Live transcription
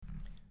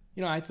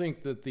I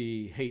think that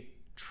the hate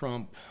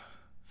Trump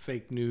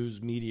fake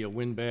news media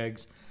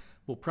windbags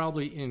will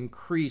probably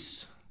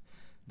increase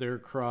their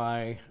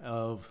cry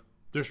of,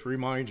 "This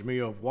reminds me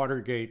of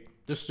Watergate.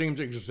 This seems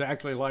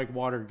exactly like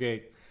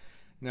Watergate."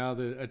 Now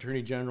the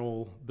Attorney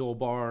General Bill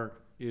Barr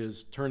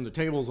is turned the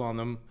tables on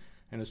them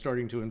and is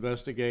starting to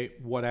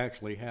investigate what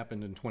actually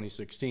happened in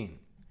 2016.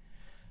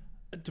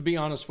 To be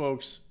honest,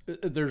 folks,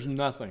 there's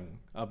nothing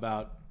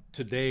about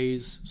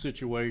today's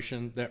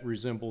situation that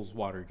resembles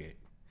Watergate.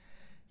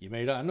 You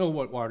may not know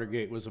what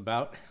Watergate was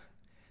about,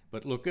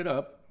 but look it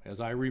up. As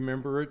I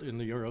remember it in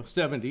the Euro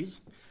 70s,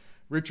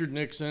 Richard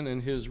Nixon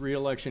and his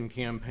re-election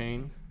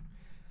campaign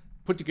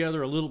put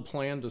together a little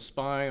plan to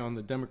spy on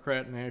the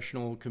Democrat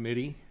National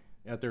Committee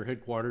at their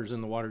headquarters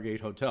in the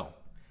Watergate Hotel.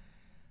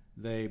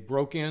 They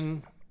broke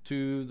in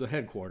to the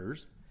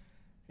headquarters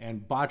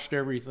and botched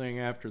everything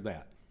after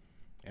that.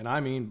 And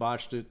I mean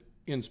botched it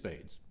in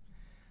spades.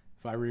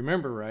 If I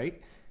remember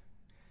right,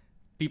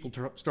 people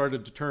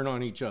started to turn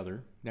on each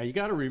other. Now you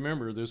got to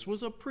remember, this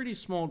was a pretty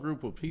small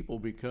group of people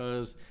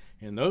because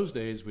in those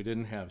days we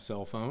didn't have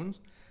cell phones.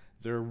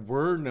 There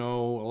were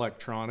no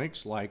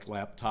electronics like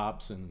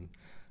laptops and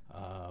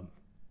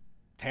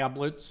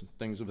tablets,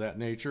 things of that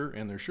nature,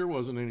 and there sure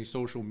wasn't any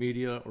social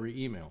media or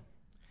email.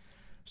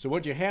 So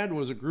what you had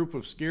was a group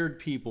of scared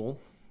people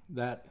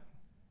that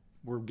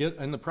were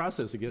in the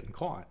process of getting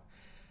caught,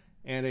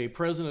 and a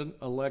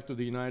president-elect of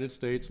the United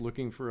States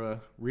looking for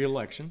a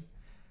re-election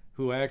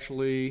who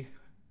actually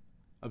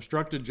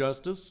obstructed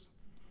justice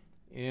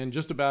in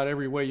just about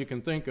every way you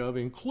can think of,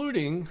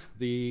 including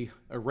the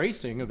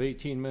erasing of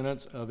 18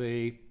 minutes of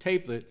a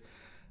tape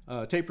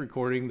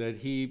recording that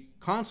he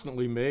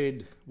constantly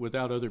made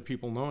without other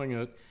people knowing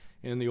it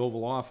in the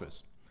Oval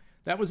Office.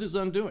 That was his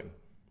undoing.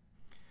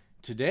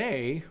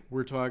 Today,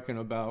 we're talking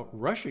about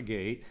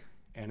Russiagate,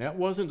 and that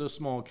wasn't a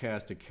small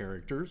cast of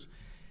characters.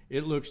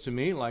 It looks to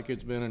me like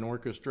it's been an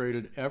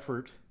orchestrated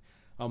effort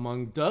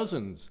among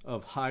dozens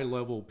of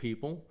high-level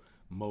people,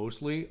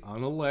 mostly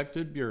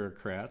unelected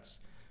bureaucrats,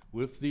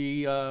 with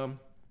the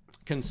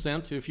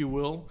consent, if you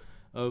will,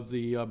 of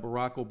the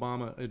Barack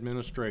Obama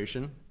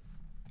administration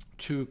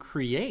to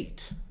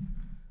create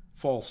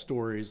false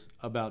stories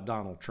about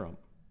Donald Trump.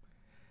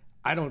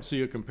 I don't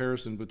see a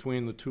comparison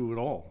between the two at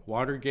all.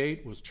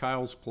 Watergate was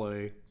child's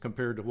play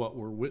compared to what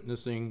we're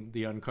witnessing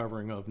the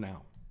uncovering of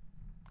now.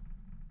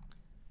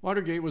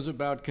 Watergate was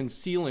about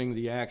concealing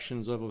the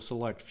actions of a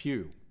select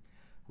few.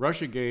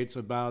 Russiagate's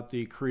about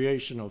the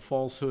creation of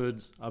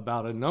falsehoods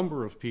about a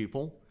number of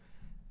people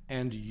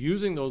and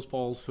using those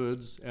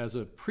falsehoods as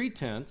a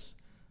pretense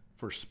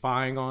for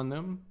spying on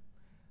them,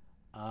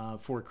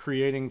 for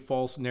creating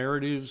false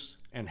narratives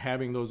and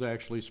having those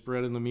actually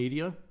spread in the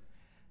media.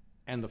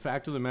 And the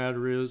fact of the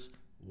matter is,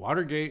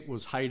 Watergate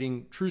was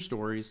hiding true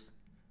stories,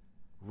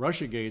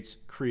 Russiagate's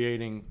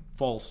creating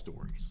false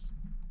stories.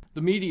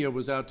 The media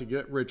was out to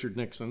get Richard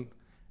Nixon,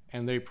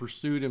 and they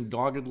pursued him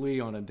doggedly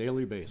on a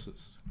daily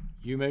basis.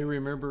 You may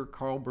remember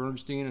Carl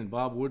Bernstein and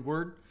Bob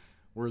Woodward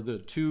were the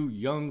two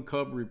young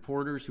cub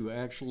reporters who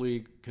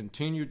actually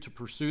continued to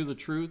pursue the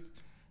truth,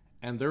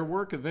 and their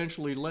work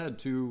eventually led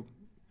to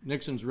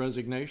Nixon's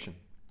resignation.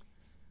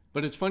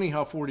 But it's funny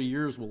how 40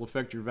 years will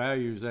affect your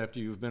values after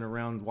you've been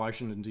around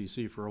Washington,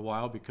 D.C. for a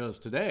while, because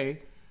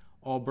today,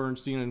 all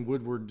Bernstein and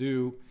Woodward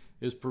do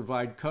is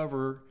provide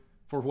cover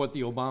for what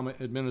the Obama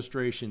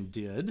administration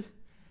did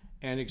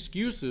and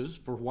excuses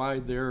for why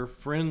their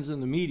friends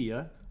in the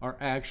media are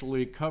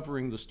actually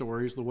covering the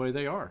stories the way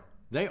they are.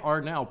 They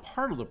are now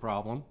part of the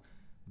problem.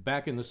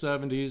 Back in the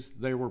 70s,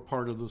 they were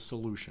part of the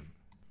solution.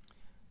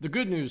 The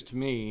good news to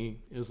me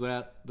is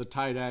that the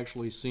tide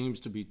actually seems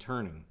to be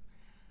turning.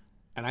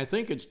 And I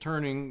think it's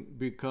turning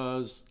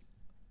because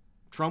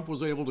Trump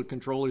was able to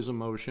control his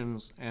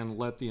emotions and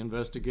let the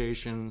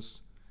investigations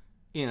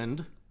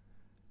end.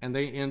 And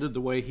they ended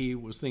the way he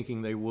was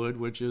thinking they would,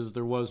 which is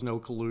there was no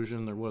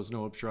collusion, there was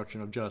no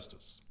obstruction of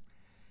justice.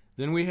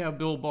 Then we have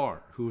Bill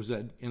Barr, who's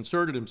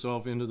inserted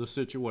himself into the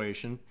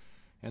situation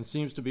and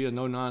seems to be a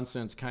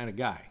no-nonsense kind of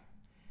guy.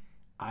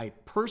 I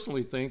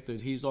personally think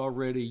that he's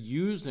already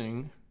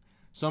using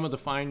some of the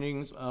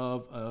findings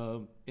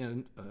of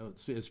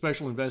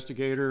Special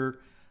Investigator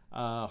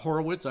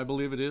Horowitz, I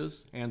believe it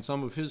is, and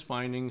some of his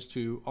findings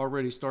to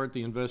already start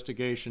the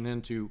investigation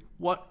into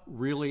what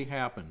really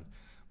happened.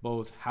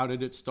 Both how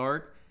did it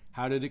start,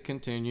 how did it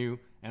continue,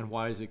 and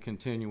why is it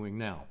continuing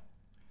now?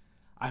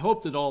 I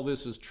hope that all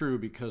this is true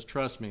because,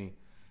 trust me,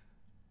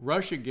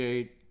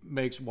 Russiagate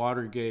makes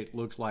Watergate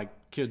look like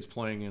kids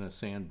playing in a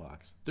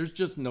sandbox. There's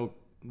just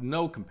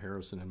no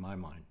comparison in my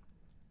mind.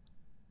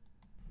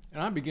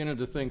 And I'm beginning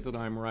to think that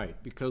I'm right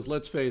because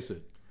let's face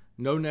it,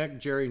 no-neck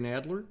Jerry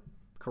Nadler,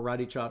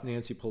 karate chop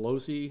Nancy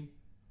Pelosi,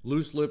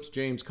 loose lips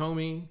James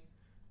Comey,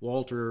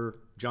 Walter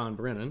John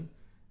Brennan,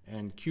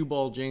 and cue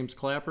ball James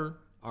Clapper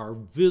are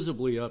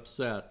visibly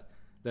upset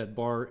that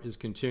Barr is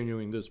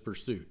continuing this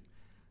pursuit.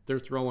 They're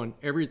throwing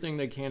everything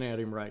they can at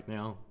him right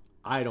now.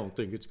 I don't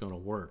think it's going to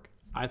work.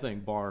 I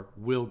think Barr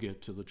will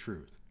get to the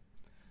truth.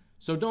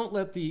 So don't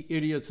let the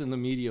idiots in the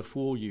media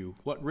fool you.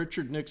 What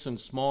Richard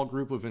Nixon's small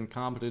group of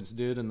incompetents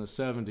did in the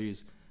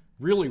 70s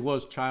really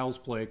was child's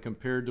play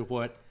compared to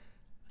what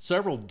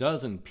several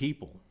dozen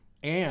people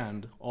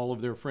and all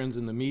of their friends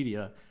in the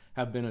media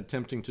have been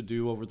attempting to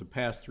do over the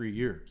past 3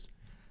 years.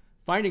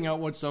 Finding out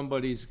what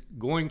somebody's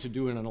going to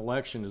do in an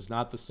election is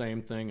not the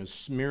same thing as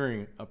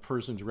smearing a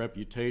person's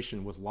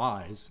reputation with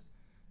lies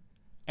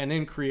and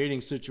then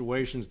creating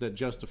situations that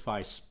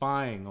justify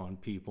spying on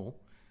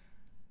people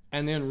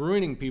and then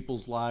ruining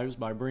people's lives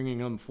by bringing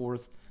them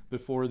forth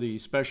before the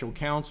special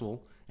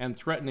counsel and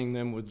threatening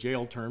them with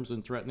jail terms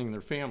and threatening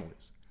their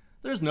families.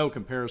 There's no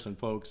comparison,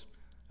 folks.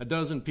 A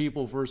dozen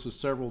people versus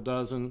several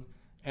dozen,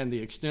 and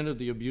the extent of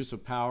the abuse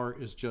of power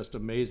is just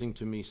amazing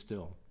to me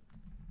still.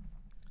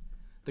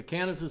 The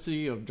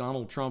candidacy of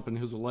Donald Trump in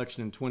his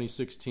election in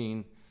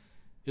 2016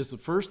 is the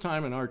first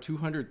time in our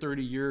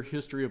 230-year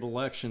history of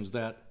elections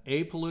that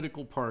a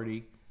political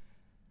party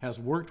has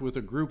worked with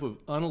a group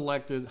of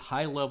unelected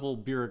high-level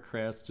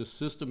bureaucrats to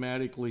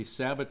systematically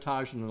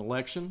sabotage an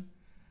election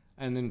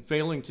and then,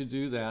 failing to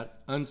do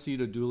that,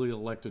 unseat a duly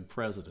elected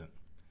president.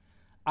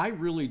 I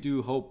really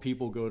do hope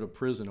people go to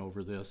prison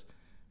over this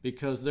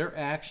because their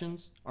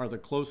actions are the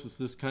closest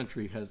this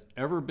country has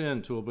ever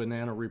been to a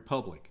banana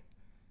republic.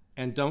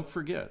 And don't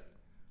forget,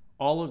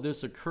 all of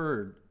this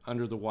occurred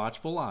under the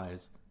watchful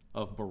eyes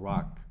of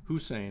Barack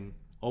Hussein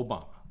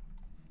Obama.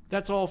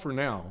 That's all for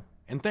now.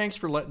 And thanks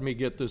for letting me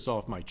get this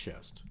off my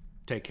chest.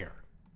 Take care.